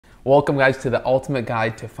Welcome guys to the ultimate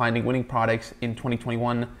guide to finding winning products in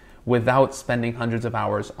 2021 without spending hundreds of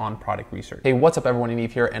hours on product research. Hey, what's up everyone,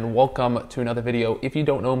 Yaniv here and welcome to another video. If you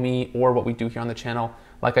don't know me or what we do here on the channel,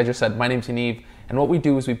 like I just said, my name's Yaniv, and what we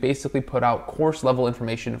do is we basically put out course level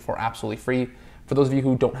information for absolutely free for those of you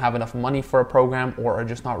who don't have enough money for a program or are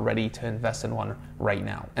just not ready to invest in one right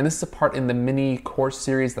now. And this is a part in the mini course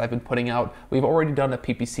series that I've been putting out. We've already done a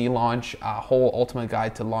PPC launch, a whole ultimate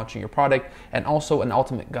guide to launching your product, and also an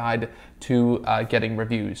ultimate guide to getting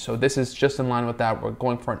reviews. So this is just in line with that. We're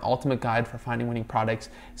going for an ultimate guide for finding winning products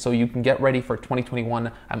so you can get ready for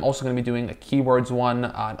 2021. I'm also going to be doing a keywords one,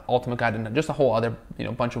 an ultimate guide, and just a whole other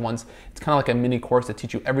bunch of ones. It's kind of like a mini course to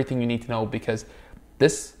teach you everything you need to know, because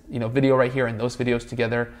this video right here and those videos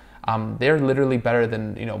together, they're literally better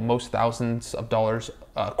than most thousands of dollars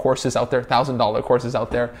courses out there, $1,000 courses out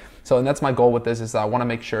there. So, and that's my goal with this, is I want to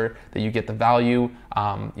make sure that you get the value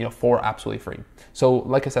for absolutely free. So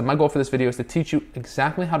like I said, my goal for this video is to teach you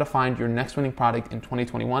exactly how to find your next winning product in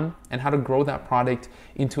 2021 and how to grow that product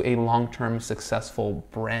into a long-term successful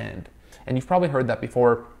brand. And you've probably heard that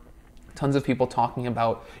before. Tons of people talking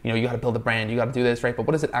about, you got to build a brand, you got to do this, right? But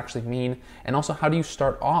what does it actually mean? And also, how do you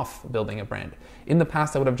start off building a brand? In the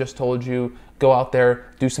past, I would have just told you, go out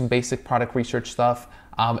there, do some basic product research stuff,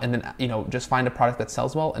 and then, just find a product that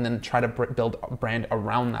sells well and then try to build a brand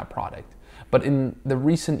around that product. But in the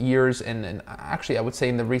recent years, and actually I would say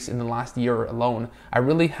in the last year alone, I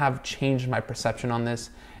really have changed my perception on this.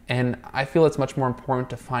 And I feel it's much more important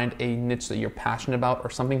to find a niche that you're passionate about or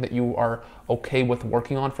something that you are okay with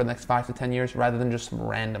working on for the next 5 to 10 years rather than just some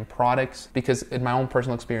random products. Because in my own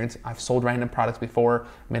personal experience, I've sold random products before,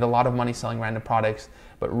 made a lot of money selling random products,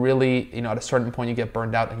 but really, at a certain point you get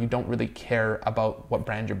burned out and you don't really care about what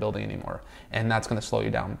brand you're building anymore. And that's gonna slow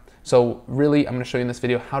you down. So really, I'm gonna show you in this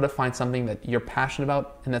video how to find something that you're passionate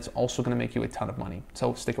about and that's also gonna make you a ton of money.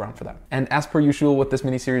 So stick around for that. And as per usual with this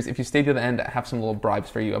mini series, if you stay to the end, I have some little bribes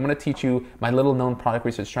for you. I'm gonna teach you my little known product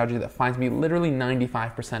research strategy that finds me literally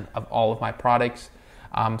 95% of all of my products.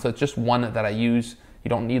 So it's just one that I use. You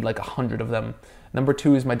don't need like 100 of them. Number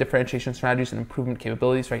 2 is my differentiation strategies and improvement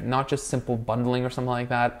capabilities, right? Not just simple bundling or something like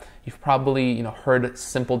that. You've probably, heard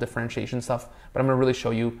simple differentiation stuff, but I'm gonna really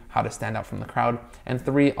show you how to stand out from the crowd. And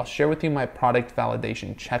 3, I'll share with you my product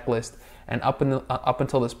validation checklist. And up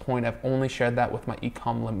until this point, I've only shared that with my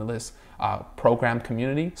Ecom Limitless program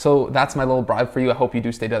community. So that's my little bribe for you. I hope you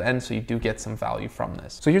do stay to the end so you do get some value from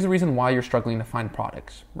this. So here's the reason why you're struggling to find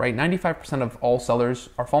products, right? 95% of all sellers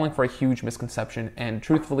are falling for a huge misconception, and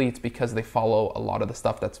truthfully, it's because they follow a lot of the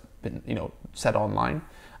stuff that's been, said online.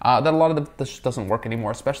 That a lot of this doesn't work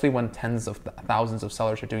anymore, especially when tens of thousands of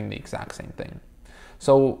sellers are doing the exact same thing.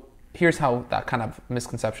 So here's how that kind of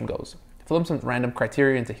misconception goes. Fill in some random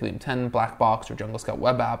criteria into Helium10, Black Box, or Jungle Scout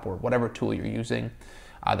web app, or whatever tool you're using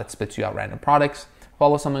that spits you out random products.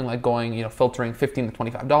 Follow something like going, filtering $15 to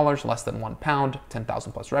 $25, less than £1,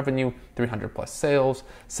 10,000 plus revenue, 300 plus sales,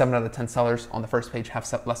 7 out of 10 sellers on the first page have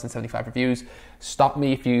less than 75 reviews. Stop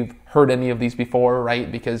me if you've heard any of these before,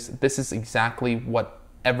 right? Because this is exactly what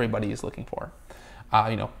everybody is looking for.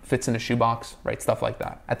 Fits in a shoebox, right? Stuff like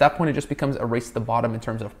that. At that point, it just becomes a race to the bottom in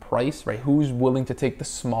terms of price, right? Who's willing to take the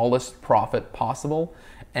smallest profit possible?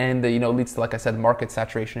 And, leads to, like I said, market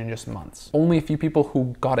saturation in just months. Only a few people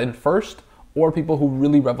who got in first or people who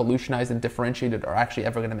really revolutionized and differentiated are actually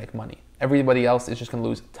ever gonna make money. Everybody else is just gonna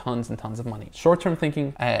lose tons and tons of money. Short-term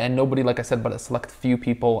thinking, and nobody, like I said, but a select few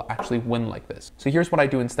people actually win like this. So here's what I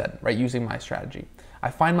do instead, right? Using my strategy. I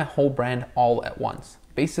find my whole brand all at once.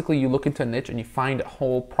 Basically, you look into a niche and you find a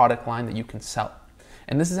whole product line that you can sell.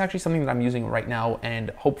 And this is actually something that I'm using right now, and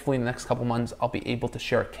hopefully in the next couple months, I'll be able to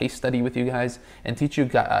share a case study with you guys and teach you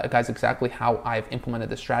guys exactly how I've implemented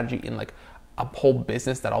this strategy in like a whole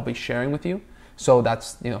business that I'll be sharing with you. So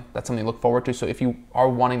that's, that's something to look forward to. So if you are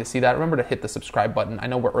wanting to see that, remember to hit the subscribe button. I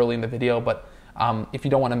know we're early in the video, but if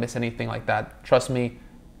you don't want to miss anything like that, trust me,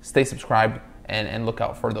 stay subscribed and look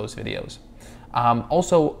out for those videos.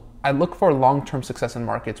 Also, I look for long-term success in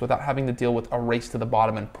markets without having to deal with a race to the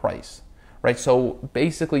bottom in price, right? So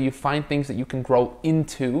basically you find things that you can grow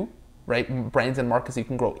into, right? Brands and markets that you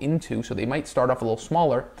can grow into. So they might start off a little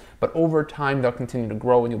smaller, but over time they'll continue to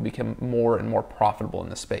grow and you'll become more and more profitable in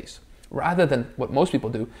the space. Rather than what most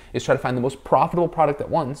people do is try to find the most profitable product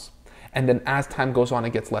at once, and then as time goes on,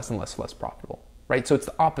 it gets less and less profitable, right? So it's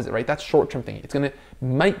the opposite, right? That's short-term thinking.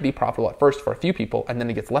 Might be profitable at first for a few people, and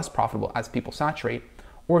then it gets less profitable as people saturate.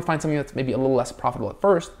 Or find something that's maybe a little less profitable at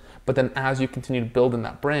first, but then as you continue to build in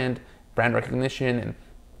that brand recognition, and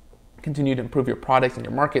continue to improve your products and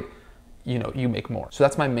your market, you make more. So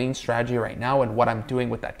that's my main strategy right now and what I'm doing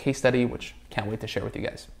with that case study, which can't wait to share with you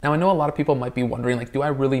guys. Now, I know a lot of people might be wondering, like, do I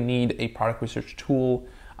really need a product research tool?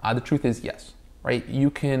 The truth is yes, right?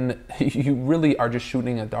 You really are just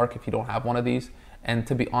shooting in the dark if you don't have one of these. And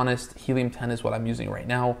to be honest, Helium10 is what I'm using right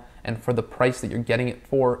now. And for the price that you're getting it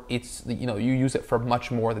for, it's, you use it for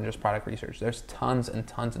much more than just product research. There's tons and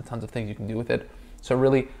tons and tons of things you can do with it. So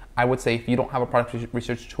really, I would say if you don't have a product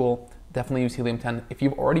research tool, definitely use Helium10. If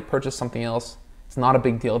you've already purchased something else, it's not a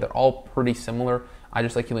big deal. They're all pretty similar. I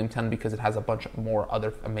just like Helium10 because it has a bunch more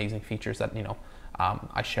other amazing features that,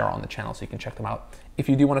 I share on the channel, so you can check them out. If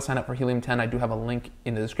you do want to sign up for Helium10, I do have a link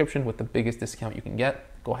in the description with the biggest discount you can get.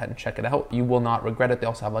 Go ahead and check it out. You will not regret it. They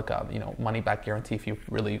also have like a, money back guarantee if you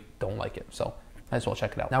really don't like it. So might as well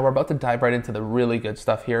check it out. Now we're about to dive right into the really good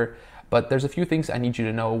stuff here, but there's a few things I need you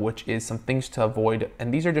to know, which is some things to avoid.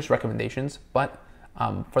 And these are just recommendations, but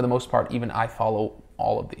for the most part, even I follow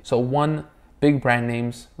all of these. So one, big brand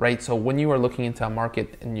names, right? So when you are looking into a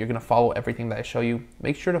market and you're gonna follow everything that I show you,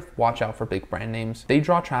 make sure to watch out for big brand names. They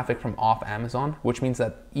draw traffic from off Amazon, which means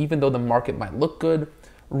that even though the market might look good,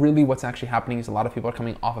 really what's actually happening is a lot of people are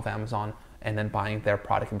coming off of Amazon and then buying their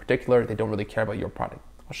product in particular. They don't really care about your product.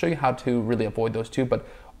 I'll show you how to really avoid those two, but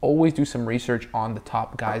always do some research on the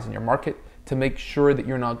top guys in your market to make sure that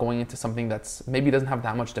you're not going into something that's maybe doesn't have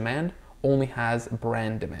that much demand, only has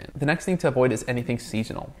brand demand. The next thing to avoid is anything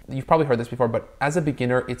seasonal. You've probably heard this before, but as a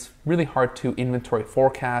beginner, it's really hard to inventory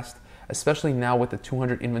forecast, especially now with the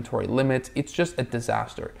 200 inventory limit. It's just a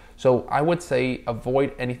disaster. So I would say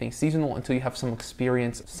avoid anything seasonal until you have some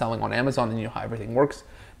experience selling on Amazon and you know how everything works.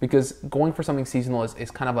 Because going for something seasonal is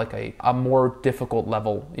kind of like a more difficult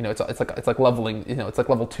level. It's like leveling, it's like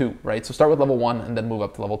level 2, right? So start with level 1 and then move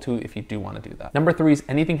up to level 2 if you do want to do that. Number 3 is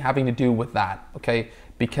anything having to do with that, okay?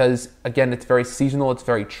 Because again, it's very seasonal, it's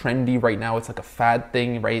very trendy right now, it's like a fad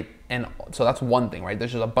thing, right? And so that's one thing, right?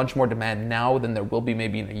 There's just a bunch more demand now than there will be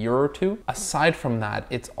maybe in a year or two. Aside from that,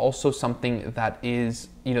 it's also something that is,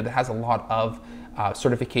 that has a lot of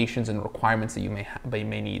certifications and requirements that you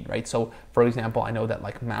may need, right? So for example, I know that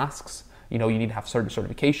like masks, you need to have certain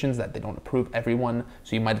certifications that they don't approve everyone.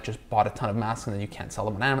 So you might have just bought a ton of masks and then you can't sell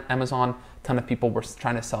them on Amazon. A ton of people were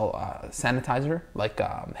trying to sell sanitizer, like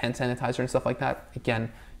hand sanitizer and stuff like that.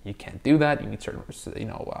 Again, you can't do that. You need certain,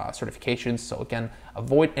 certifications. So again,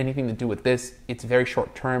 avoid anything to do with this. It's very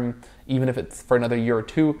short term. Even if it's for another year or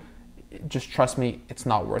two, just trust me, it's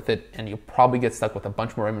not worth it. And you'll probably get stuck with a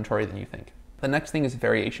bunch more inventory than you think. The next thing is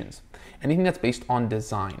variations. Anything that's based on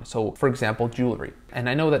design. So for example, jewelry. And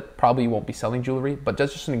I know that probably you won't be selling jewelry, but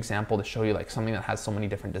that's just an example to show you like something that has so many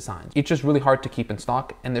different designs. It's just really hard to keep in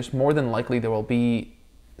stock, and there's more than likely there will be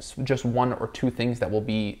just 1 or 2 things that will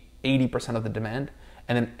be 80% of the demand,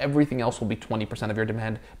 and then everything else will be 20% of your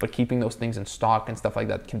demand, but keeping those things in stock and stuff like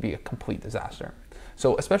that can be a complete disaster.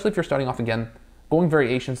 So especially if you're starting off again, going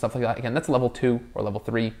variation, stuff like that, again, that's level 2 or level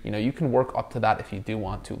 3. You can work up to that if you do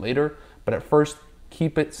want to later, but at first,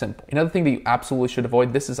 keep it simple. Another thing that you absolutely should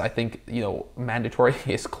avoid, this is, I think, mandatory,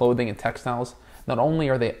 is clothing and textiles. Not only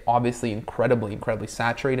are they obviously incredibly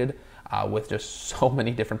saturated with just so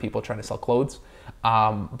many different people trying to sell clothes,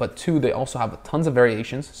 but 2, they also have tons of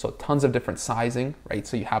variations, so tons of different sizing, right?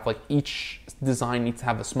 So you have like each design needs to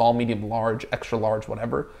have a small, medium, large, extra large,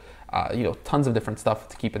 whatever, tons of different stuff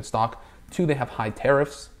to keep in stock. 2, they have high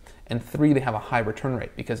tariffs, and 3, they have a high return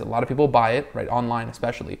rate because a lot of people buy it, right, online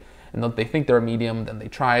especially, and they think they're a medium, then they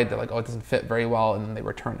try it, they're like, oh, it doesn't fit very well, and then they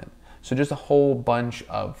return it. So just a whole bunch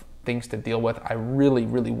of things to deal with. I really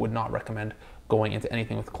would not recommend going into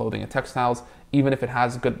anything with clothing and textiles, even if it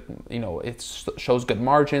has good, it shows good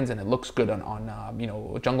margins and it looks good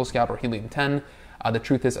on Jungle Scout or Helium10. The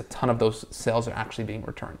truth is a ton of those sales are actually being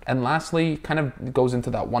returned. And lastly, kind of goes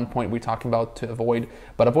into that one point we're talking about to avoid,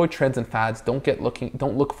 but avoid trends and fads. Don't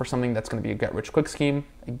look for something that's going to be a get rich quick scheme.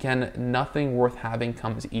 Again, nothing worth having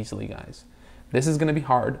comes easily, guys. This is going to be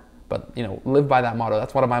hard, but live by that motto.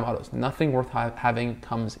 That's one of my mottos. Nothing worth having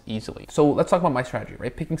comes easily. So let's talk about my strategy,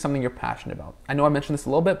 right? Picking something you're passionate about. I know I mentioned this a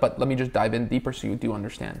little bit, but let me just dive in deeper so you do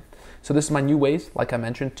understand. So this is my new ways, like I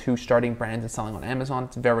mentioned, to starting brands and selling on Amazon.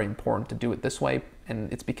 It's very important to do it this way.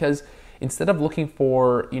 And it's because instead of looking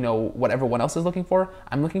for, what everyone else is looking for,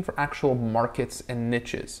 I'm looking for actual markets and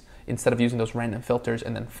niches instead of using those random filters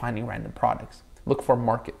and then finding random products. Look for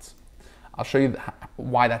markets. I'll show you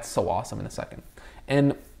why that's so awesome in a second.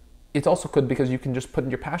 And it's also good because you can just put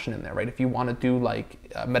your passion in there, right? If you want to do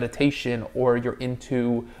like meditation or you're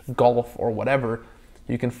into golf or whatever,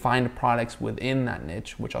 you can find products within that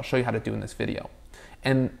niche, which I'll show you how to do in this video.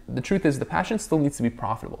 And the truth is the passion still needs to be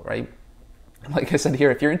profitable, right? Like I said here,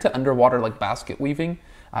 if you're into underwater like basket weaving,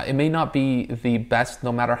 It may not be the best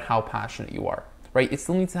no matter how passionate you are, right? It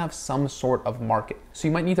still needs to have some sort of market. So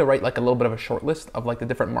you might need to write like a little bit of a short list of like the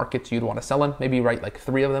different markets you'd want to sell in, maybe write like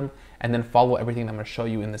 3 of them, and then follow everything I'm going to show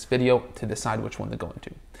you in this video to decide which one to go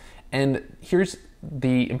into. And here's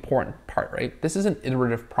the important part, right? This is an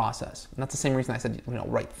iterative process. And that's the same reason I said,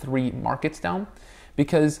 write 3 markets down,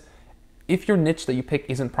 because if your niche that you pick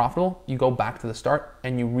isn't profitable, you go back to the start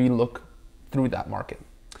and you re-look through that market.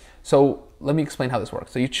 So let me explain how this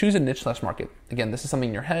works. So you choose a niche / market. Again, this is something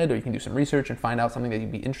in your head, or you can do some research and find out something that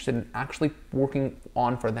you'd be interested in actually working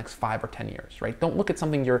on for the next 5 or 10 years, right? Don't look at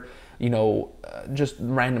something you're, just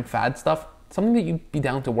random fad stuff, something that you'd be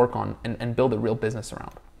down to work on and build a real business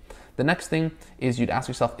around. The next thing is you'd ask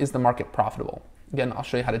yourself, is the market profitable? Again, I'll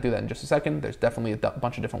show you how to do that in just a second. There's definitely a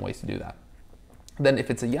bunch of different ways to do that. Then if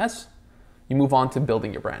it's a yes, you move on to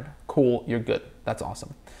building your brand. Cool, you're good. That's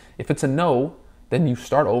awesome. If it's a no, then you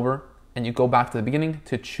start over and you go back to the beginning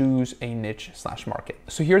to choose a niche / market.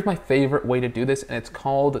 So here's my favorite way to do this, and it's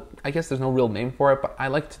called, I guess there's no real name for it, but I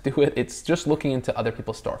like to do it. It's just looking into other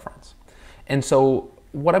people's storefronts. And so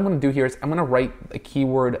what I'm going to do here is I'm going to write a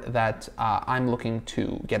keyword that I'm looking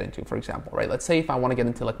to get into, for example, right? Let's say if I want to get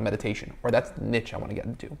into like meditation, or that's the niche I want to get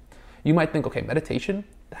into. You might think, okay, meditation,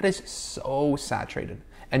 that is so saturated.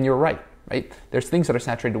 And you're right? There's things that are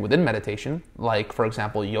saturated within meditation, like for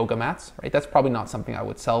example, yoga mats, right? That's probably not something I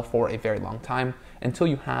would sell for a very long time until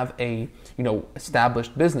you have a,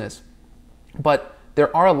 established business. But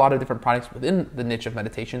there are a lot of different products within the niche of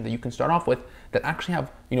meditation that you can start off with that actually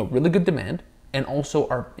have, really good demand and also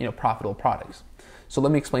are, profitable products. So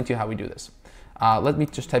let me explain to you how we do this. Let me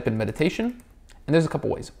just type in meditation, and there's a couple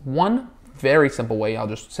ways. One very simple way, I'll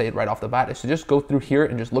just say it right off the bat, is to just go through here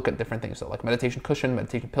and just look at different things. So like meditation cushion,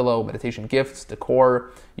 meditation pillow, meditation gifts,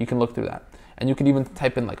 decor, you can look through that. And you can even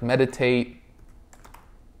type in like meditate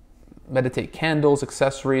candles,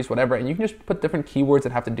 accessories, whatever, and you can just put different keywords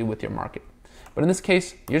that have to do with your market. But in this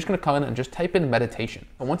case, you're just gonna come in and just type in meditation.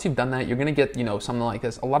 And once you've done that, you're gonna get, something like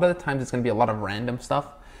this. A lot of the times it's gonna be a lot of random stuff.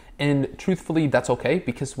 And truthfully, that's okay,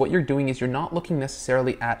 because what you're doing is you're not looking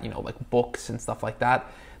necessarily at, like books and stuff like that.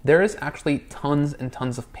 There is actually tons and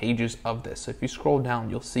tons of pages of this. So if you scroll down,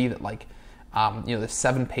 you'll see that like, there's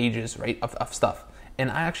 7 pages, right, of stuff. And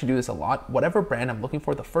I actually do this a lot. Whatever brand I'm looking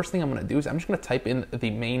for, the first thing I'm gonna do is I'm just gonna type in the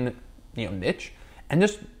main, niche, and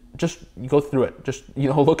just go through it. Just,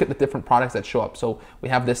 look at the different products that show up. So we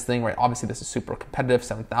have this thing, right? Obviously this is super competitive,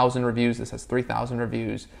 7,000 reviews. This has 3,000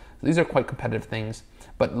 reviews. So these are quite competitive things,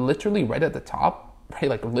 but literally right at the top, right?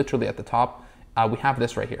 Like literally at the top, we have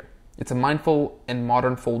this right here. It's a mindful and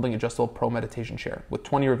modern folding adjustable pro meditation chair with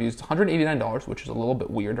 20 reviews. It's $189, which is a little bit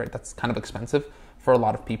weird, right? That's kind of expensive for a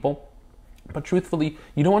lot of people. But truthfully,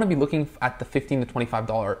 you don't want to be looking at the $15 to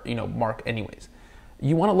 $25, mark anyways.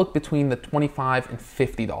 You want to look between the $25 and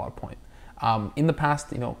 $50 point. In the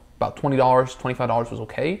past, about $20, $25 was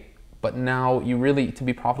okay, but now you really, to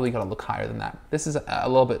be profitable, you got to look higher than that. This is a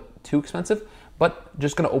little bit too expensive, but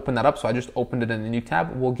just going to open that up. So I just opened it in a new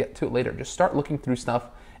tab. We'll get to it later. Just start looking through stuff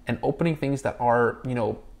and opening things that are,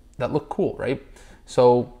 that look cool, right?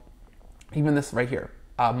 So even this right here,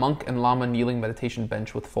 monk and lama kneeling meditation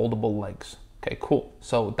bench with foldable legs. Okay, cool.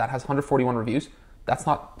 So that has 141 reviews. That's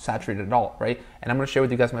not saturated at all, right? And I'm going to share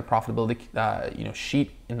with you guys my profitability,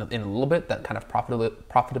 sheet in a little bit, that kind of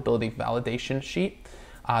profitability validation sheet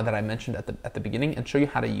that I mentioned at the beginning, and show you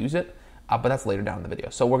how to use it. But that's later down in the video.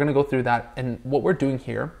 So we're gonna go through that, and what we're doing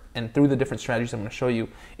here and through the different strategies I'm gonna show you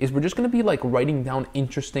is we're just gonna be like writing down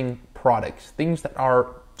interesting products, things that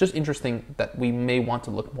are just interesting that we may want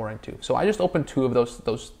to look more into. So I just opened 2 of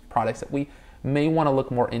those products that we may wanna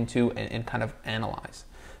look more into and kind of analyze.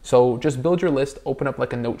 So just build your list, open up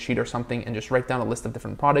like a note sheet or something, and just write down a list of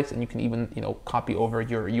different products, and you can even, copy over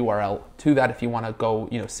your URL to that if you wanna go,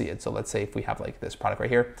 see it. So let's say if we have like this product right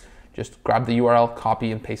here, just grab the URL,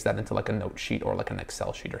 copy and paste that into like a note sheet or like an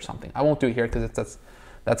Excel sheet or something. I won't do it here because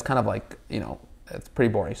that's kind of like, it's pretty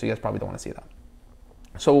boring. So you guys probably don't want to see that.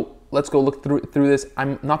 So let's go look through this.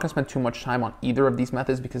 I'm not going to spend too much time on either of these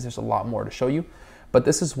methods because there's a lot more to show you, but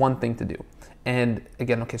this is one thing to do. And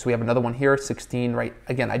again, okay, so we have another one here, 16, right?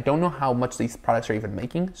 Again, I don't know how much these products are even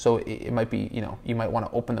making. So it might be, you might want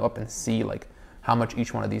to open them up and see like how much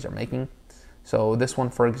each one of these are making. So this one,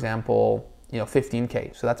 for example,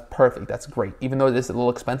 15K. So that's perfect. That's great. Even though it is a little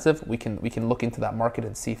expensive, we can look into that market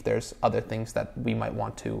and see if there's other things that we might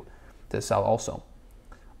want to sell also.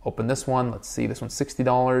 Open this one. Let's see. This one's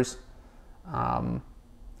 $60.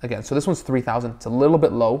 Again, so this one's 3,000. It's a little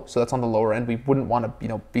bit low, so that's on the lower end. We wouldn't want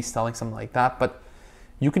to, be selling something like that. But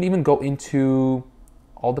you can even go into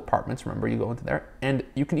all departments. Remember, you go into there, and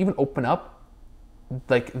you can even open up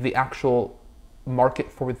like the actual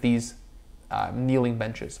market for these kneeling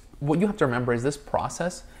benches. What you have to remember is this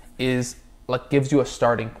process is like gives you a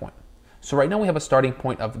starting point. So right now we have a starting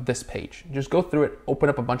point of this page. Just go through it, open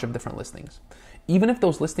up a bunch of different listings. Even if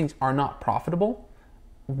those listings are not profitable,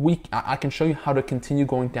 I can show you how to continue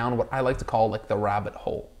going down what I like to call like the rabbit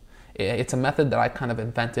hole. It's a method that I kind of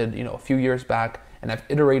invented, a few years back, and I've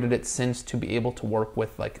iterated it since to be able to work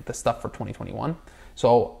with like the stuff for 2021.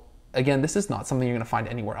 So again, this is not something you're going to find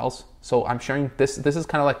anywhere else. So I'm sharing this. This is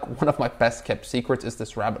kind of like one of my best kept secrets is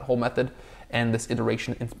this rabbit hole method and this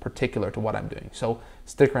iteration in particular to what I'm doing. So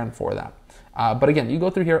stick around for that. But again, you go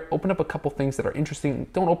through here, open up a couple things that are interesting.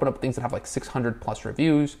 Don't open up things that have like 600 plus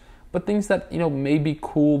reviews, but things that, may be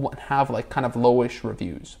cool and have like kind of lowish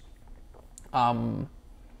reviews.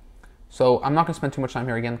 So I'm not going to spend too much time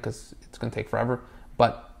here again because it's going to take forever.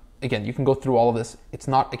 But again, you can go through all of this. It's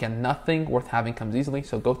not, again, nothing worth having comes easily.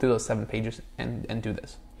 So go through those 7 pages and do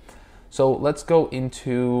this. So let's go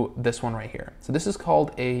into this one right here. So this is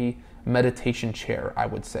called a meditation chair, I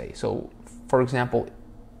would say. So for example,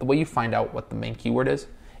 the way you find out what the main keyword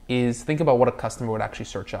is think about what a customer would actually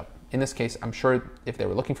search up. In this case, I'm sure if they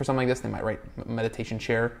were looking for something like this, they might write meditation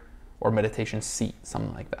chair or meditation seat,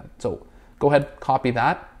 something like that. So go ahead, copy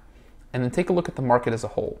that, and then take a look at the market as a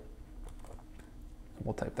whole.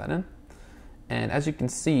 We'll type that in. And as you can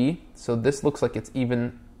see, so this looks like it's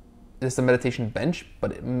a meditation bench,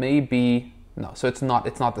 but it may be, no, so it's not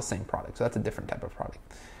the same product. So that's a different type of product.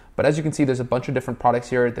 But as you can see, there's a bunch of different products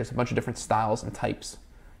here. There's a bunch of different styles and types.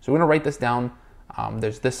 So we're gonna write this down.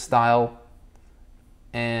 There's this style,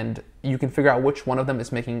 and you can figure out which one of them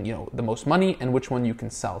is making, the most money and which one you can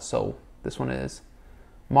sell. So this one is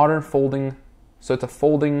modern folding. So it's a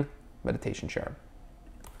folding meditation chair.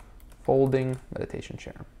 Folding meditation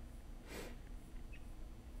chair.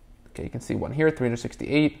 Okay, you can see one here,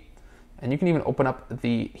 368. And you can even open up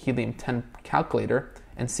the Helium10 calculator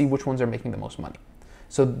and see which ones are making the most money.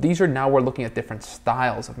 So we're looking at different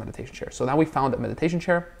styles of meditation chairs. So now we found a meditation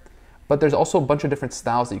chair, but there's also a bunch of different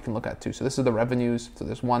styles that you can look at too. So this is the revenues. So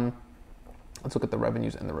there's one. Let's look at the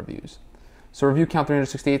revenues and the reviews. So review count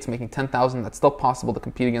 368 is making 10,000. That's still possible to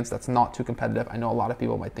compete against. That's not too competitive. I know a lot of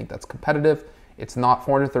people might think that's competitive. It's not.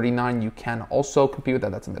 439, you can also compete with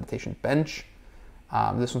that. That's a meditation bench.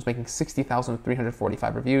 This one's making 60,000 with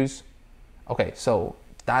 345 reviews. Okay, so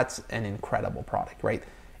that's an incredible product, right?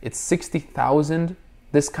 It's 60,000,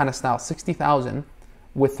 this kind of style, 60,000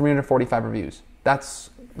 with 345 reviews. That's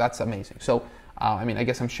amazing. So, I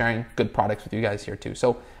guess I'm sharing good products with you guys here too.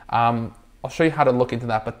 So, I'll show you how to look into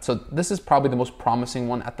that. But so this is probably the most promising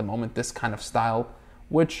one at the moment, this kind of style,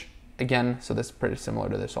 which again, so this is pretty similar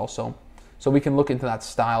to this also. So we can look into that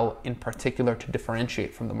style in particular to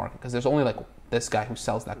differentiate from the market, because there's only like this guy who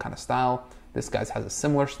sells that kind of style. This guy has a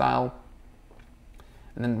similar style.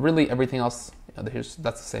 And then really everything else, that's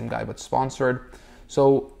the same guy, but sponsored.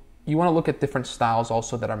 So you want to look at different styles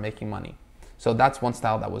also that are making money. So that's one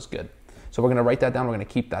style that was good. So we're going to write that down. We're going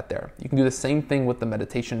to keep that there. You can do the same thing with the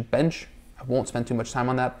meditation bench. I won't spend too much time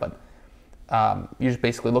on that, but you just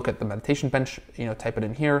basically look at the meditation bench, type it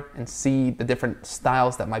in here and see the different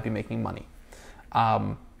styles that might be making money.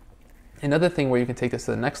 Another thing where you can take this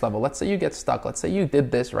to the next level, let's say you get stuck. Let's say you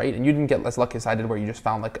did this, right? And you didn't get as lucky as I did, where you just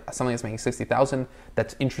found like something that's making 60,000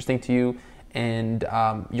 that's interesting to you, and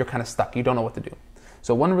you're kind of stuck. You don't know what to do.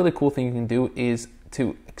 So one really cool thing you can do is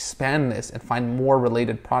to expand this and find more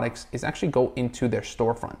related products is actually go into their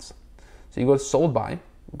storefronts. So you go to sold by,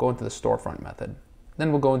 go into the storefront method.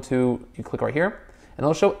 Then we'll go into, you click right here, and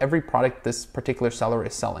it'll show every product this particular seller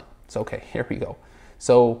is selling. So, okay, here we go.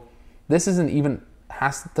 So this doesn't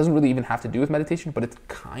really even have to do with meditation, but it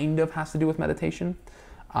kind of has to do with meditation.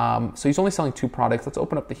 So he's only selling 2 products. Let's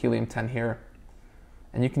open up the Helium10 here,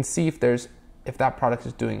 and you can see if that product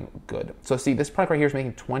is doing good. So see, this product right here is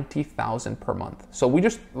making 20,000 per month. So we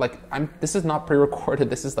just this is not pre-recorded.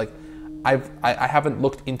 This is like, I haven't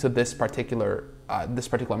looked into this particular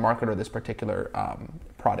market or this particular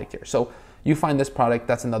product here. So you find this product,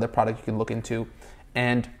 that's another product you can look into.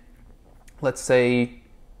 And let's say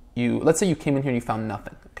you came in here and you found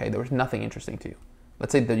nothing. Okay, there was nothing interesting to you.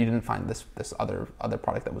 Let's say that you didn't find this other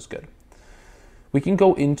product that was good. We can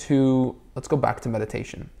go into, let's go back to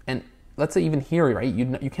meditation. And let's say even here, right,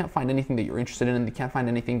 you can't find anything that you're interested in, and you can't find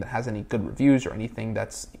anything that has any good reviews or anything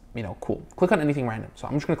that's, cool. Click on anything random. So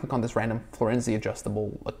I'm just gonna click on this random Florenzi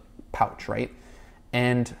adjustable pouch, right?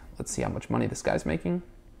 And let's see how much money this guy's making.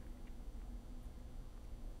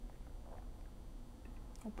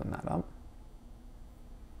 Open that up.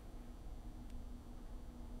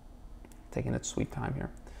 Taking its sweet time here.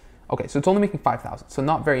 Okay, so it's only making 5,000. So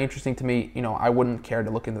not very interesting to me. I wouldn't care to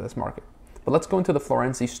look into this market. But let's go into the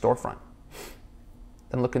Florenzi storefront.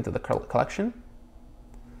 then look into the collection.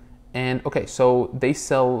 And okay, so they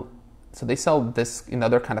sell this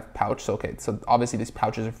another kind of pouch. So okay, so obviously these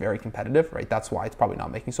pouches are very competitive, right? That's why it's probably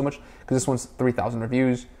not making so much, because this one's 3,000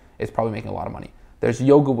 reviews. It's probably making a lot of money. There's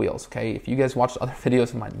yoga wheels, okay? If you guys watched other videos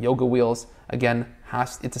of mine, yoga wheels, again,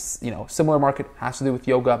 it's a similar market, has to do with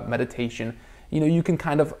yoga, meditation. You can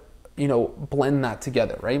kind of, blend that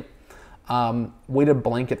together, right? Weighted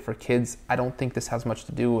blanket for kids, I don't think this has much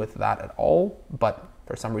to do with that at all, but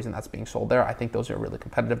for some reason that's being sold there. I think those are really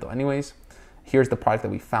competitive though anyways. Here's the product that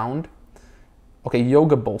we found. Okay,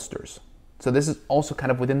 yoga bolsters. So this is also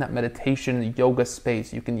kind of within that meditation yoga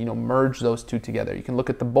space. You can, merge those two together. You can look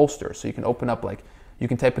at the bolster. So you can open up, you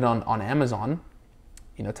can type it on Amazon,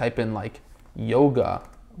 type in yoga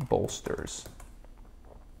bolsters.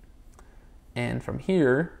 And from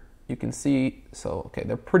here, you can see, so, okay,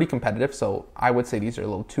 they're pretty competitive. So I would say these are a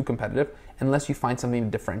little too competitive unless you find something to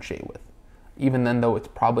differentiate with. Even then though, it's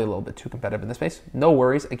probably a little bit too competitive in this space. No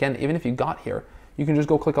worries. Again, even if you got here, you can just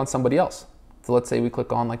go click on somebody else. So let's say we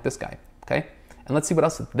click on this guy. Okay, and let's see what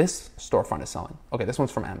else this storefront is selling. Okay, this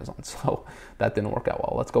one's from Amazon, so that didn't work out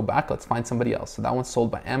well. Let's go back, let's find somebody else. So that one's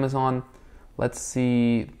sold by Amazon. Let's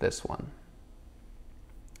see this one.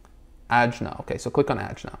 Ajna, okay, so click on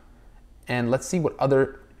Ajna. And let's see what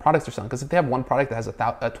other products they're selling, because if they have one product that has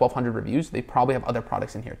 1,200 reviews, they probably have other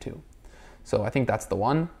products in here too. So I think that's the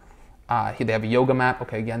one. Here they have a yoga mat,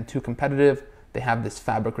 okay, again, too competitive. They have this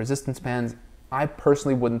fabric resistance bands. I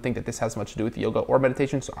personally wouldn't think that this has much to do with yoga or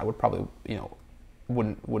meditation, so I would probably,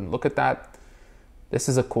 wouldn't look at that. This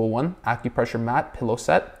is a cool one, acupressure mat pillow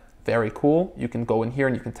set, very cool. You can go in here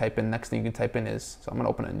and you can type in, next thing you can type in is, so I'm gonna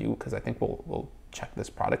open a new, because I think we'll check this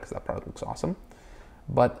product, because that product looks awesome.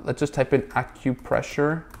 But let's just type in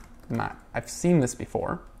acupressure mat. I've seen this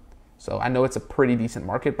before, so I know it's a pretty decent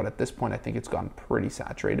market, but at this point I think it's gotten pretty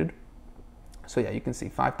saturated. So yeah, you can see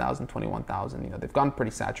 5,000, 21,000, they've gotten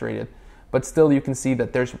pretty saturated. But still, you can see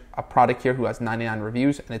that there's a product here who has 99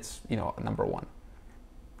 reviews, and it's, number one.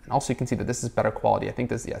 And also you can see that this is better quality. I think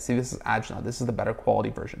this, this is Ajna. This is the better quality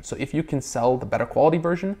version. So if you can sell the better quality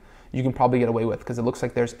version, you can probably get away with, because it looks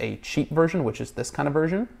like there's a cheap version, which is this kind of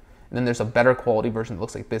version. And then there's a better quality version that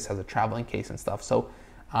looks like this, has a traveling case and stuff. So,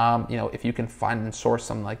 if you can find and source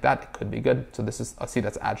something like that, it could be good. So this is, see,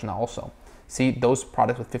 that's Ajna also. See, those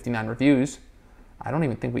products with 59 reviews, I don't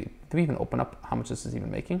even think did we even open up how much this is even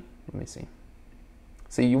making? Let me see.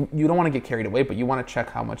 So you don't want to get carried away, but you want to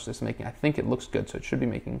check how much this is making. I think it looks good, so it should be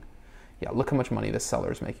making, yeah, look how much money this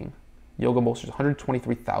seller is making. Yoga bolsters,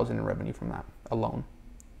 123,000 in revenue from that alone.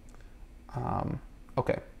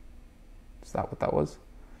 Okay, is that what that was?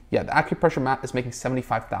 Yeah, the acupressure mat is making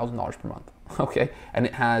 $75,000 per month. Okay, and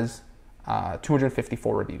it has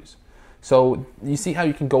 254 reviews. So you see how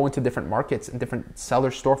you can go into different markets and different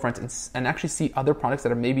seller storefronts and actually see other products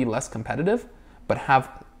that are maybe less competitive, but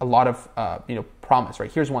have a lot of promise,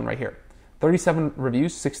 right? Here's one right here. 37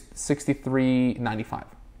 reviews, $63.95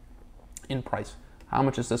 in price. How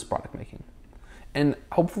much is this product making? And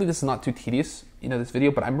hopefully this is not too tedious, this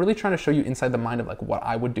video, but I'm really trying to show you inside the mind of what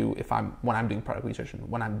I would do when I'm doing product research and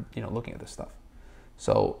when I'm looking at this stuff.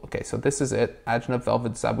 So okay, so this is it. Ajna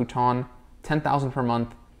Velvet Zabuton, 10,000 per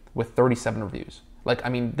month with 37 reviews.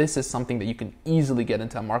 This is something that you can easily get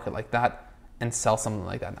into a market like that and sell something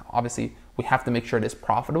like that. Now, obviously, we have to make sure it is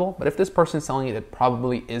profitable, but if this person is selling it, it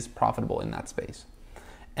probably is profitable in that space.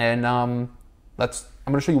 And I'm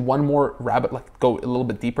gonna show you one more go a little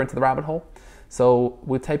bit deeper into the rabbit hole. So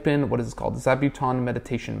we type in, what is this called? Zabuton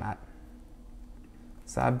meditation mat.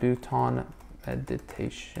 Zabuton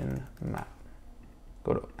meditation mat.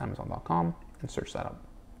 Go to Amazon.com and search that up.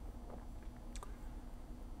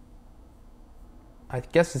 I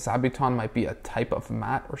guess Zabuton might be a type of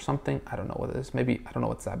mat or something. I don't know what it is. Maybe, I don't know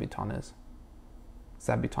what Zabuton is.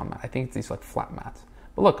 Zabuton mat. I think it's these flat mats.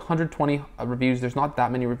 But look, 120 reviews. There's not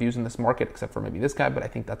that many reviews in this market except for maybe this guy, but I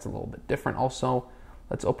think that's a little bit different also.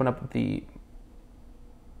 Let's open up the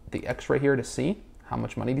X right here to see how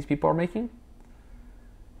much money these people are making.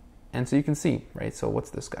 And so you can see, right? So what's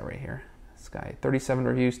this guy right here? This guy, 37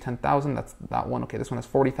 reviews, 10,000. That's that one. Okay, this one has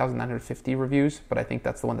 40,950 reviews, but I think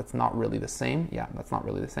that's the one that's not really the same. Yeah, that's not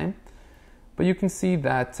really the same. But you can see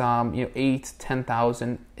that 8,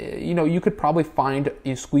 10,000. You could probably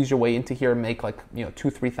squeeze your way into here and make $2,000,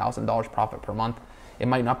 $3,000 profit per month. It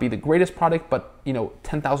might not be the greatest product, but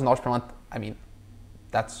 $10,000 per month.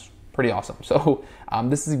 That's pretty awesome. So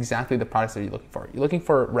this is exactly the products that you're looking for. You're looking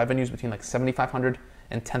for revenues between $7,500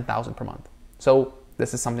 and $10,000 per month. So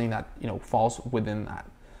this is something that falls within that.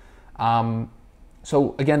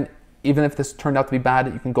 So again, even if this turned out to be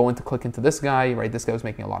bad, you can click into this guy, right? This guy was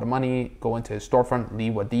making a lot of money. Go into his storefront, Lee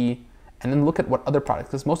Wadi, and then look at what other products,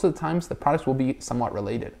 because most of the times the products will be somewhat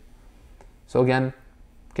related. So again,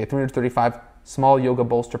 okay, 335, small yoga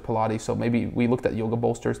bolster Pilates. So maybe we looked at yoga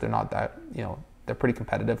bolsters. They're not that, they're pretty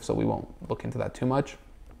competitive, so we won't look into that too much.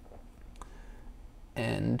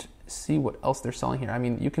 And see what else they're selling here. I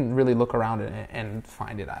mean, you can really look around and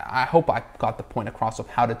find it. I hope I got the point across of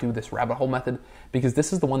how to do this rabbit hole method, because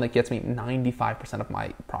this is the one that gets me 95% of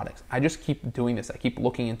my products. I just keep doing this. I keep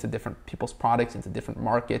looking into different people's products, into different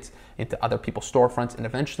markets, into other people's storefronts, and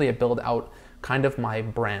eventually I build out kind of my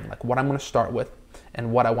brand, like what I'm going to start with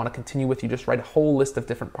and what I want to continue with. You just write a whole list of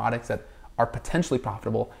different products that are potentially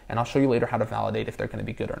profitable, and I'll show you later how to validate if they're going to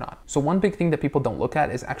be good or not. So one big thing that people don't look at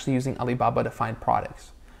is actually using Alibaba to find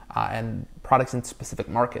products and products in specific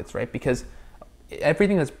markets, right? Because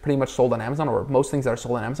everything that's pretty much sold on Amazon, or most things that are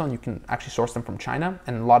sold on Amazon, you can actually source them from China,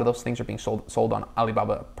 and a lot of those things are being sold on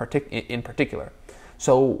Alibaba in particular.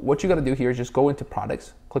 So what you got to do here is just go into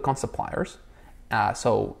products, click on suppliers.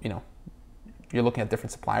 You're looking at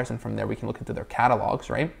different suppliers, and from there we can look into their catalogs,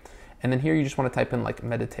 right? And then here you just want to type in like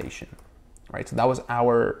meditation, right? So that was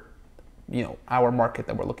our market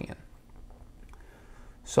that we're looking at.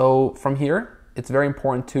 So from here, it's very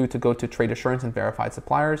important to go to trade assurance and verified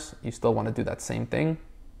suppliers. You still want to do that same thing.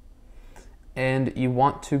 And you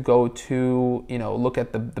want to go to, look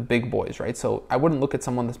at the big boys, right? So I wouldn't look at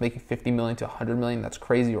someone that's making 50 million to 100 million, that's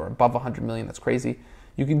crazy, or above 100 million, that's crazy.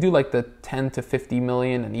 You can do like the 10 to 50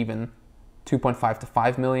 million and even 2.5 to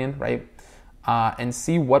 5 million, right? And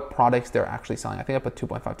see what products they're actually selling. I think I put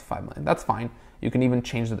 2.5 to 5 million. That's fine. You can even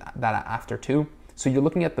change that after too. So you're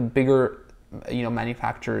looking at the bigger,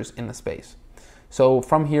 manufacturers in the space. So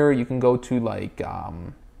from here, you can go to like,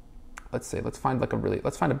 let's find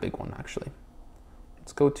a big one actually.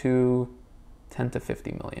 Let's go to 10 to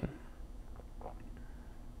 50 million.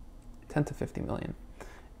 10 to 50 million.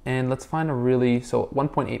 And let's find so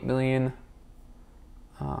 1.8 million.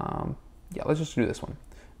 Let's just do this one.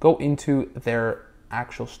 Go into their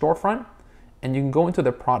actual storefront, and you can go into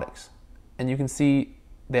their products, and you can see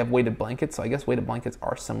they have weighted blankets. So I guess weighted blankets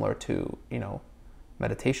are similar to,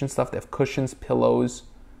 meditation stuff. They have cushions, pillows.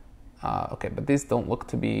 But these don't look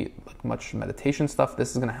to be like much meditation stuff. This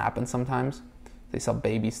is going to happen sometimes. They sell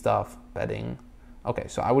baby stuff, bedding. Okay,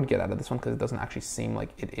 so I would get out of this one because it doesn't actually seem like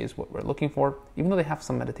it is what we're looking for, even though they have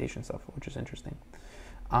some meditation stuff, which is interesting.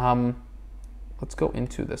 Let's go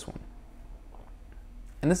into this one.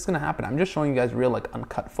 And this is going to happen. I'm just showing you guys real like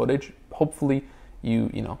uncut footage. Hopefully you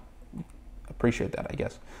appreciate that, I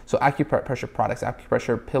guess. So acupressure products,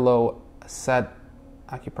 acupressure pillow set,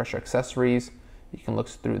 acupressure accessories. You can look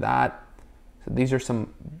through that. So these are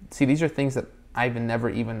these are things that I've never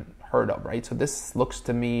even heard of, right? So this looks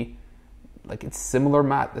to me like it's similar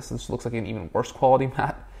mat. This looks like an even worse quality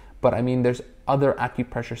mat. But I mean, there's other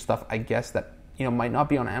acupressure stuff, I guess, that might not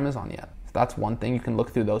be on Amazon yet. So that's one thing. You can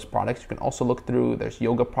look through those products. You can also look through, there's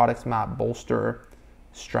yoga products, mat, bolster,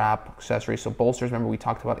 strap, accessories. So bolsters, remember we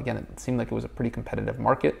talked about, again, it seemed like it was a pretty competitive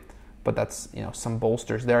market, but that's, some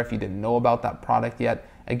bolsters there if you didn't know about that product yet.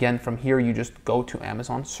 Again, from here, you just go to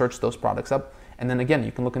Amazon, search those products up, and then again,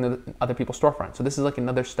 you can look into other people's storefronts. So this is like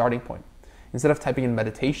another starting point. Instead of typing in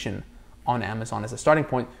meditation on Amazon as a starting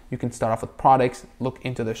point, you can start off with products, look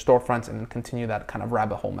into their storefronts, and then continue that kind of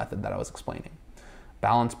rabbit hole method that I was explaining.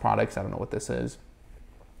 Balance products, I don't know what this is.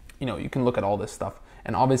 You can look at all this stuff.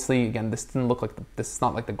 And obviously, again, this didn't look like, this is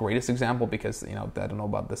not like the greatest example because, I don't know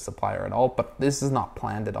about this supplier at all, but this is not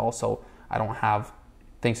planned at all. So I don't have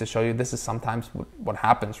things to show you. This is sometimes what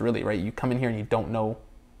happens really, right? You come in here and you don't know,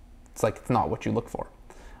 it's like, it's not what you look for.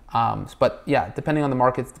 But yeah, depending on the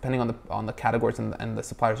markets, depending on the categories and the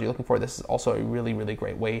suppliers you're looking for, this is also a really, really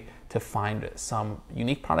great way to find some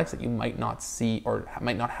unique products that you might not see or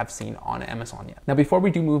might not have seen on Amazon yet. Now, before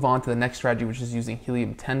we do move on to the next strategy, which is using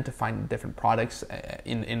Helium10 to find different products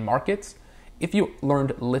in markets, if you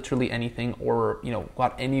learned literally anything or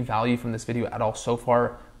got any value from this video at all so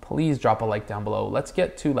far, please drop a like down below. Let's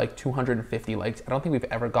get to like 250 likes. I don't think we've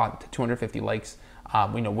ever gotten to 250 likes,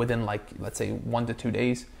 within like, let's say 1 to 2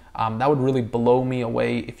 days. That would really blow me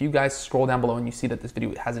away. If you guys scroll down below and you see that this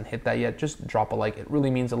video hasn't hit that yet, just drop a like. It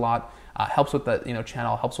really means a lot. Helps with the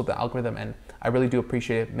channel, helps with the algorithm, and I really do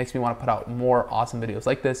appreciate it. Makes me want to put out more awesome videos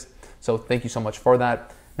like this. So thank you so much for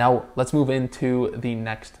that. Now let's move into the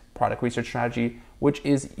next product research strategy, which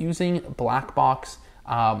is using black box,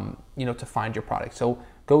 to find your product. So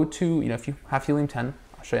go to, if you have Helium10,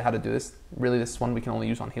 I'll show you how to do this. Really, this one we can only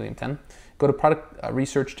use on Helium10. Go to product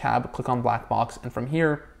research tab, click on black box, and from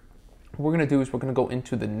here, what we're going to do is we're going to go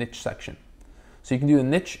into the niche section. So you can do the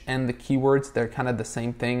niche and the keywords. They're kind of the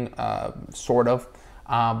same thing, sort of.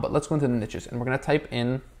 But let's go into the niches, and we're going to type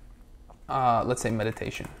in let's say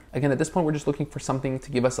meditation. Again, at this point, we're just looking for something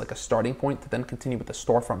to give us like a starting point to then continue with the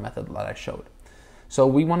storefront method that I showed. So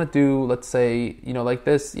we want to do, let's say, like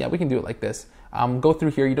this. Yeah, we can do it like this. Go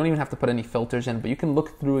through here. You don't even have to put any filters in, but you can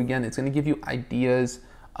look through again. It's going to give you ideas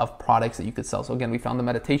of products that you could sell. So again, we found the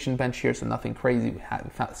meditation bench here, so nothing crazy. We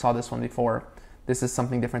saw this one before. This is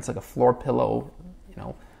something different. It's like a floor pillow,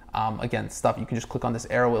 again, stuff. You can just click on this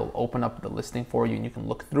arrow. It'll open up the listing for you and you can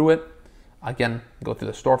look through it. Again, go through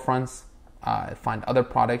the storefronts, find other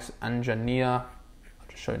products. Anjania, I'll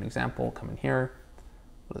just show you an example. Come in here,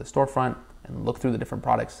 go to the storefront and look through the different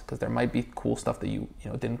products because there might be cool stuff that you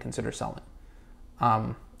didn't consider selling.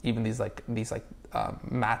 Even these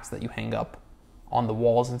mats that you hang up on the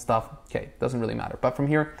walls and stuff. Okay, doesn't really matter. But from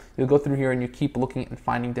here, you'll go through here and you keep looking and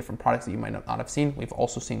finding different products that you might not have seen. We've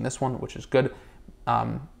also seen this one, which is good.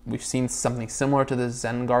 We've seen something similar to the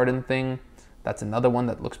Zen Garden thing. That's another one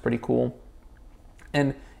that looks pretty cool.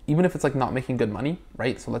 And even if it's like not making good money,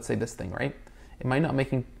 right? So let's say this thing, right? It might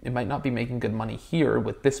not be making good money here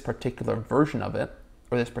with this particular version of it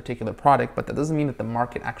or this particular product, but that doesn't mean that the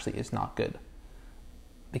market actually is not good.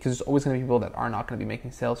 Because there's always going to be people that are not going to be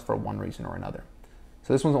making sales for one reason or another.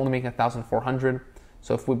 So this one's only making 1,400.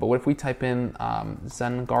 So what if we type in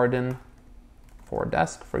Zen Garden for a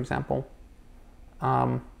desk, for example?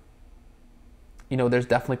 There's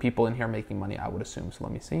definitely people in here making money, I would assume. So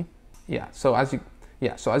let me see. So as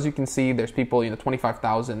you can see, there's people,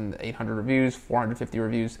 25,800 reviews, 450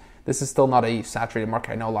 reviews. This is still not a saturated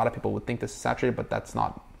market. I know a lot of people would think this is saturated, but that's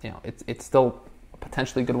not, it's still a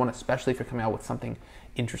potentially good one, especially if you're coming out with something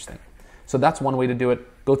interesting. So that's one way to do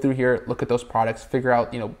it. Go through here, look at those products, figure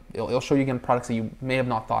out, it'll show you again products that you may have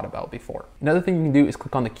not thought about before. Another thing you can do is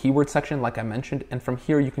click on the keyword section, like I mentioned, and from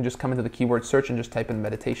here you can just come into the keyword search and just type in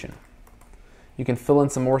meditation. You can fill in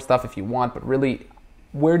some more stuff if you want, but really,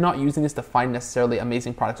 we're not using this to find necessarily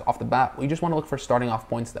amazing products off the bat. We just want to look for starting off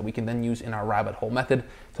points that we can then use in our rabbit hole method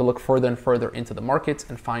to look further and further into the markets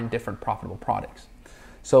and find different profitable products.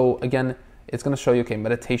 So again, it's going to show you, okay,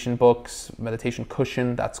 meditation books, meditation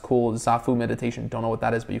cushion, that's cool. Zafu meditation, don't know what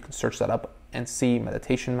that is, but you can search that up and see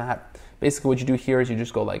meditation mat. Basically what you do here is you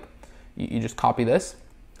just go you just copy this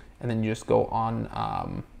and then you just go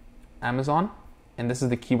on Amazon, and this is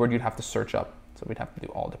the keyword you'd have to search up. So we'd have to do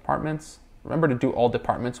all departments. Remember to do all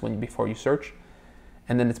departments before you search.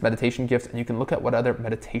 And then it's meditation gifts, and you can look at what other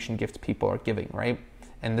meditation gifts people are giving, right?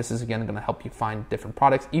 And this is again going to help you find different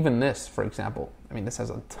products. Even this, for example, this has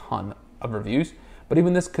a ton of reviews, but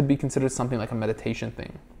even this could be considered something like a meditation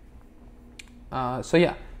thing. So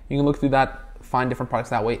yeah, you can look through that, find different products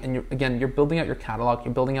that way, and you're building out your catalog.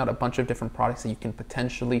 You're building out a bunch of different products that you can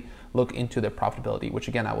potentially look into their profitability, which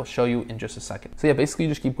again I will show you in just a second. So yeah, basically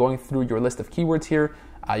you just keep going through your list of keywords here.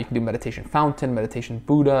 You can do meditation fountain, meditation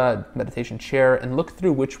Buddha, meditation chair, and look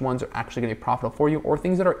through which ones are actually going to be profitable for you, or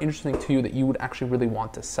things that are interesting to you that you would actually really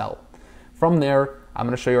want to sell. From there, I'm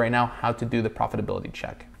going to show you right now how to do the profitability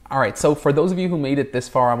check. All right, so for those of you who made it this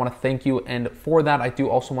far, I want to thank you. And for that, I do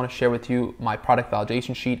also want to share with you my product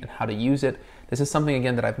validation sheet and how to use it. This is something,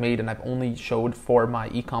 again, that I've made and I've only showed for my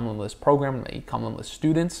Ecom Limitless program, my Ecom Limitless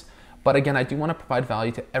students. But again, I do want to provide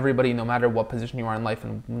value to everybody, no matter what position you are in life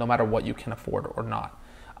and no matter what you can afford or not.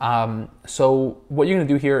 So what you're going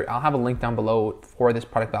to do here, I'll have a link down below for this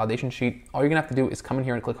product validation sheet. All you're going to have to do is come in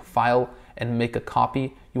here and click File and make a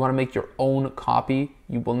copy. You want to make your own copy.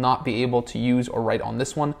 You will not be able to use or write on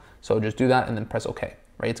this one. So just do that and then press OK,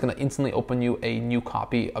 right? It's going to instantly open you a new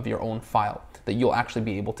copy of your own file that you'll actually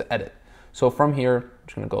be able to edit. So from here, I'm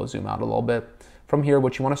just going to go zoom out a little bit. From here,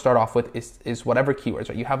 what you want to start off with is whatever keywords,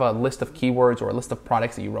 right? You have a list of keywords or a list of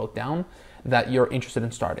products that you wrote down that you're interested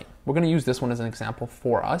in starting. We're going to use this one as an example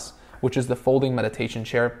for us, which is the folding meditation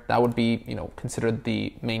chair. That would be, considered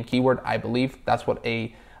the main keyword, I believe. That's what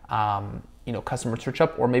a, customer search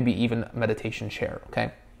up, or maybe even meditation chair,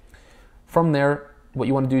 okay? From there, what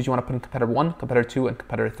you want to do is you want to put in competitor 1, competitor 2, and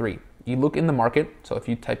competitor 3. You look in the market. So if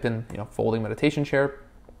you type in, folding meditation chair,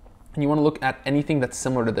 and you want to look at anything that's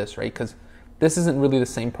similar to this, right? Because this isn't really the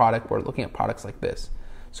same product. We're looking at products like this.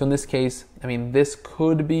 So in this case, this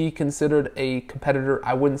could be considered a competitor.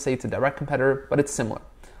 I wouldn't say it's a direct competitor, but it's similar.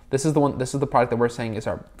 This is the product that we're saying is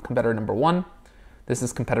our competitor number 1. This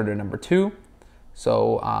is competitor number 2.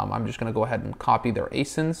 So I'm just going to go ahead and copy their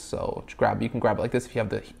ASINs. So you can grab it like this. If you have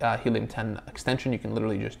the Helium10 extension, you can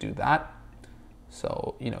literally just do that.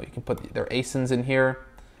 So, you can put their ASINs in here.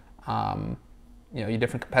 Your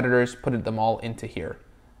different competitors, put them all into here.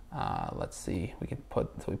 Let's see,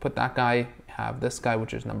 we put that guy, have this guy,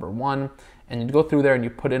 which is number 1, and you go through there and you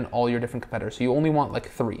put in all your different competitors. So you only want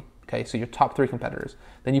like 3, okay? So your top 3 competitors.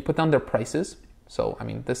 Then you put down their prices. So,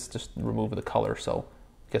 this just remove the color. So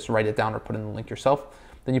just write it down or put in the link yourself.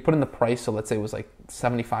 Then you put in the price. So let's say it was like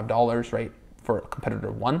 $75, right, for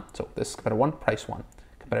competitor 1. So this is competitor 1, price 1.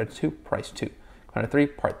 Competitor 2, price 2. Competitor 3,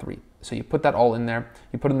 part 3. So you put that all in there.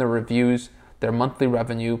 You put in the reviews, their monthly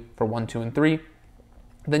revenue for 1, 2, and 3.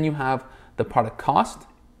 Then you have the product cost,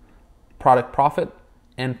 product profit,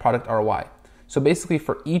 and product ROI. So basically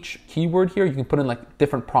for each keyword here, you can put in like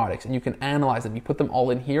different products and you can analyze them. You put them all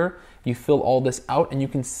in here, you fill all this out, and you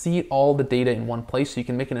can see all the data in one place, so you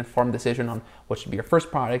can make an informed decision on what should be your first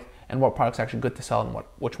product and what products are actually good to sell and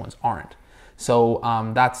which ones aren't. So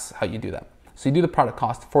that's how you do that. So you do the product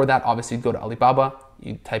cost. For that, obviously you go to Alibaba,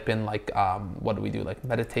 you type in like, what do we do? Like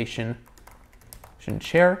meditation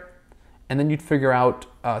chair. And then you'd figure out,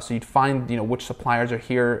 so you'd find, which suppliers are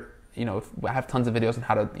here. I have tons of videos on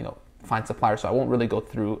how to, find suppliers, so I won't really go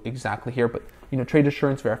through exactly here, but, trade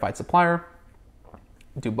assurance, verified supplier,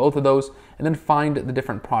 do both of those, and then find the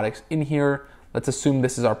different products in here. Let's assume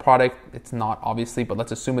this is our product. It's not, obviously, but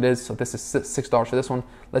let's assume it is. So this is $6 for this one.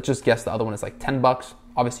 Let's just guess the other one is like $10.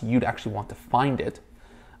 Obviously, you'd actually want to find it.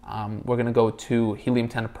 We're gonna go to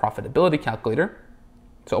Helium10 profitability calculator.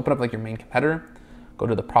 So open up like your main competitor, go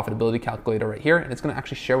to the profitability calculator right here, and it's gonna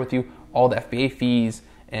actually share with you all the FBA fees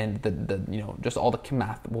and just all the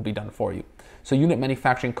math will be done for you. So unit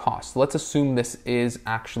manufacturing costs. So let's assume this is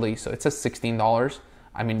actually, so it says $16.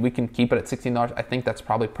 I mean, we can keep it at $16. I think that's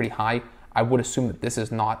probably pretty high. I would assume that this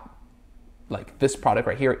is not, like this product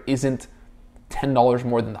right here isn't $10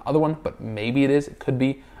 more than the other one, but maybe it is, it could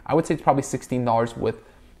be. I would say it's probably $16 with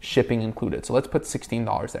shipping included. So let's put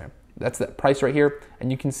 $16 there. That's that price right here. And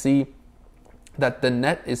you can see that the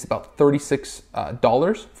net is about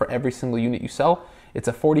 $36 for every single unit you sell. It's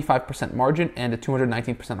a 45% margin and a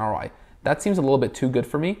 219% ROI. That seems a little bit too good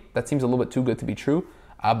for me. That seems a little bit too good to be true.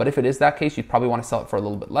 But if it is that case, you'd probably want to sell it for a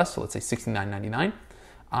little bit less. So let's say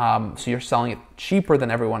 $69.99. So you're selling it cheaper than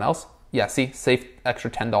everyone else. Yeah, see, save extra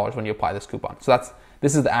 $10 when you apply this coupon. So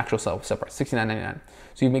this is the actual sale price, $69.99.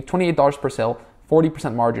 So you make $28 per sale,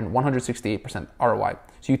 40% margin, 168% ROI.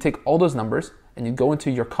 So you take all those numbers and you go into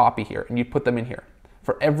your copy here and you put them in here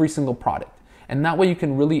for every single product. And that way you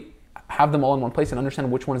can really have them all in one place and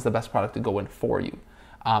understand which one is the best product to go in for you.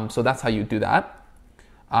 So that's how you do that.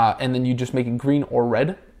 And then you just make it green or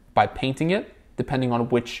red by painting it, depending on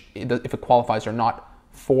if it qualifies or not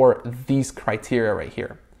for these criteria right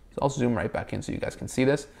here. So I'll zoom right back in so you guys can see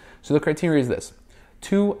this. So the criteria is this: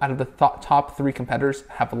 2 out of the top 3 competitors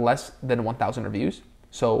have less than 1,000 reviews.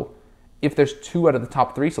 So if there's 2 out of the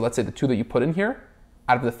top 3, so let's say the 2 that you put in here,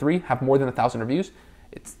 out of the 3 have more than 1,000 reviews,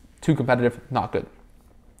 it's too competitive, not good.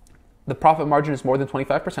 The profit margin is more than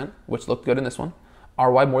 25%, which looked good in this one.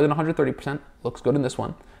 ROI more than 130%, looks good in this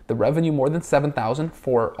one. The revenue more than 7,000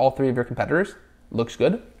 for all 3 of your competitors, looks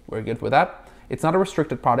good. We're good with that. It's not a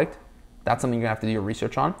restricted product. That's something you're gonna have to do your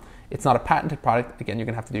research on. It's not a patented product. Again, you're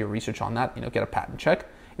gonna have to do your research on that. Get a patent check.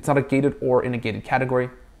 It's not a gated or in a gated category.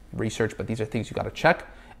 Research, but these are things you gotta check.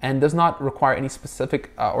 And does not require any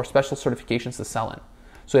specific or special certifications to sell in.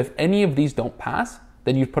 So if any of these don't pass,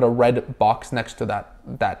 then you'd put a red box next to that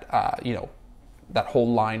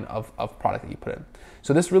whole line of product that you put in.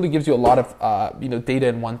 So this really gives you a lot of data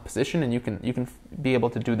in one position, and you can be able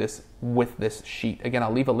to do this with this sheet. Again,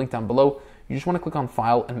 I'll leave a link down below. You just want to click on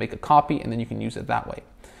File and make a copy, and then you can use it that way.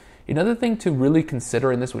 Another thing to really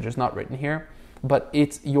consider in this, which is not written here, but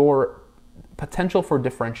it's your potential for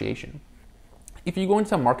differentiation. If you go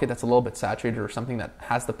into a market that's a little bit saturated or something that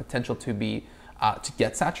has the potential to be to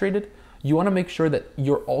get saturated, you want to make sure that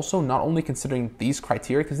you're also not only considering these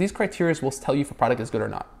criteria, because these criteria will tell you if a product is good or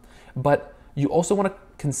not, but you also want to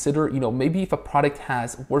consider, maybe if a product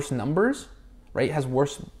has worse numbers, right, has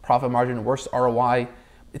worse profit margin, worse ROI,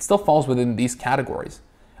 it still falls within these categories,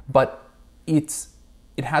 but it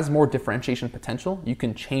has more differentiation potential. You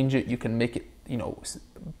can change it, you can make it,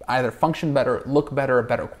 either function better, look better,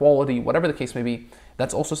 better quality, whatever the case may be.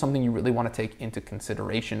 That's also something you really want to take into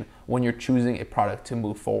consideration when you're choosing a product to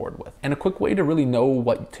move forward with. And a quick way to really know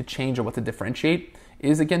what to change or what to differentiate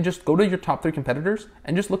is, again, just go to your top 3 competitors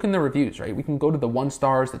and just look in the reviews, right? We can go to the 1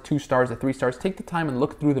 stars, the 2 stars, the 3 stars, take the time and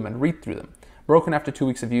look through them and read through them. Broken after 2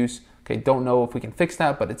 weeks of use. Okay, don't know if we can fix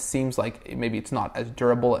that, but it seems like maybe it's not as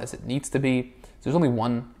durable as it needs to be. So there's only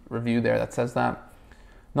 1 review there that says that.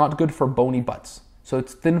 Not good for bony butts. So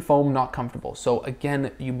it's thin foam, not comfortable. So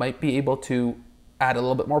again, you might be able to add a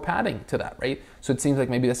little bit more padding to that, right? So it seems like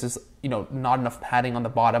maybe this is, not enough padding on the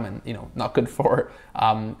bottom and, not good for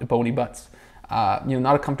bony butts.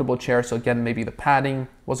 Not a comfortable chair. So again, maybe the padding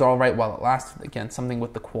was all right while it lasted. Again, something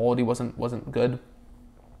with the quality wasn't good.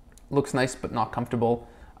 Looks nice, but not comfortable.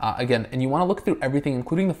 Again, and you want to look through everything,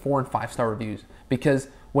 including the 4 and 5 star reviews, because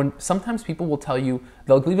when sometimes people will tell you,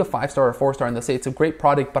 they'll leave a 5-star or a 4-star and they'll say it's a great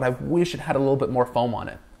product, but I wish it had a little bit more foam on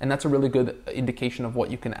it. And that's a really good indication of what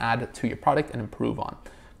you can add to your product and improve on.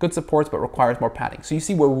 Good supports, but requires more padding. So you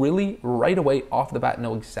see, we're really right away off the bat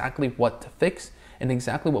know exactly what to fix and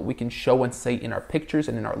exactly what we can show and say in our pictures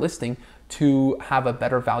and in our listing to have a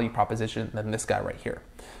better value proposition than this guy right here.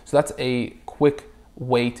 So that's a quick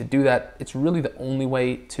way to do that. It's really the only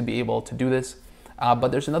way to be able to do this. But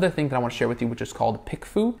there's another thing that I want to share with you, which is called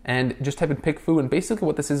PickFu. And just type in PickFu, and basically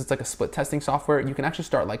what this is, it's like a split testing software. You can actually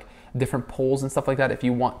start like different polls and stuff like that if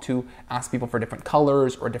you want to ask people for different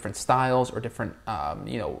colors or different styles or different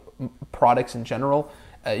products in general.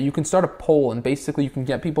 You can start a poll, and basically you can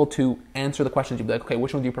get people to answer the questions. You'd be like, okay,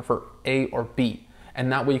 which one do you prefer, A or B?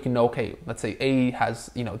 And that way you can know, okay, let's say A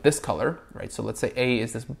has this color, right? So let's say A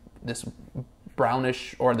is this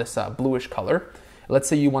brownish or this bluish color. Let's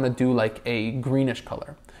say you want to do like a greenish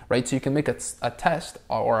color, right? So you can make a test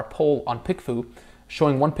or a poll on PickFu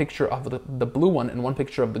showing one picture of the blue one and one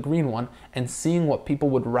picture of the green one and seeing what people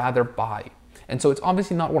would rather buy. And so it's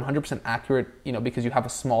obviously not 100% accurate, because you have a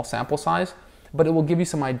small sample size, but it will give you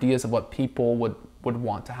some ideas of what people would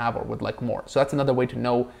want to have or would like more. So that's another way to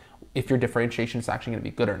know if your differentiation is actually going to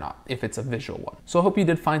be good or not, if it's a visual one. So I hope you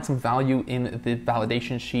did find some value in the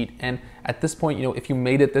validation sheet. And at this point, if you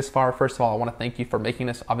made it this far, first of all, I want to thank you for making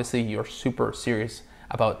this. Obviously, you're super serious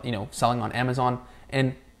about, selling on Amazon.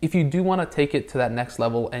 And if you do want to take it to that next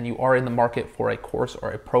level and you are in the market for a course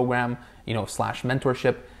or a program, /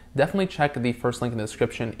 mentorship, definitely check the first link in the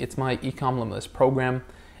description. It's my Ecom Limitless program.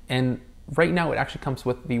 And right now it actually comes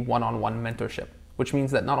with the one-on-one mentorship, which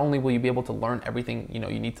means that not only will you be able to learn everything you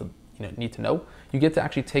need to know, you get to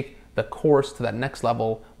actually take the course to that next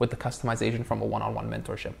level with the customization from a one-on-one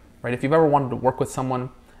mentorship, right? If you've ever wanted to work with someone,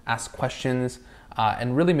 ask questions,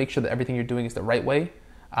 and really make sure that everything you're doing is the right way,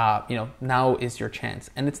 now is your chance.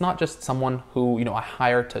 And it's not just someone who I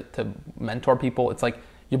hire to mentor people. It's like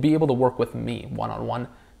you'll be able to work with me one-on-one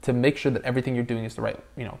to make sure that everything you're doing is the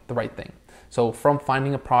right thing. So from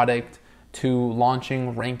finding a product to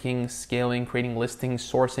launching, ranking, scaling, creating listings,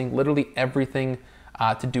 sourcing, literally everything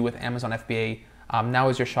to do with Amazon FBA. Now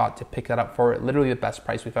is your shot to pick that up for literally the best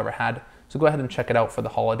price we've ever had. So go ahead and check it out for the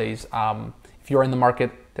holidays. If you're in the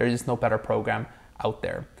market, there is no better program out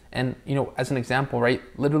there. And as an example, right,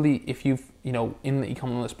 literally if you've, in the Ecom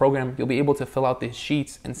Limitless program, you'll be able to fill out these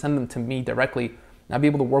sheets and send them to me directly. And I'll be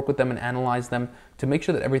able to work with them and analyze them to make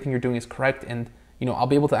sure that everything you're doing is correct. And, I'll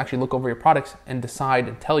be able to actually look over your products and decide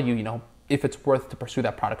and tell you, if it's worth to pursue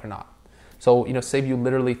that product or not. So, save you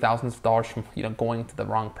literally thousands of dollars from, going to the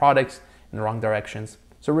wrong products in the wrong directions.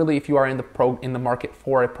 So really, if you are in the market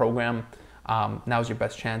for a program, now's your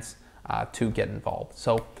best chance to get involved.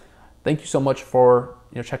 So thank you so much for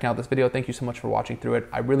checking out this video. Thank you so much for watching through it.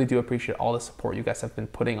 I really do appreciate all the support you guys have been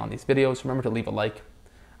putting on these videos. Remember to leave a like.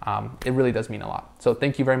 It really does mean a lot. So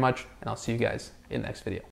thank you very much, and I'll see you guys in the next video.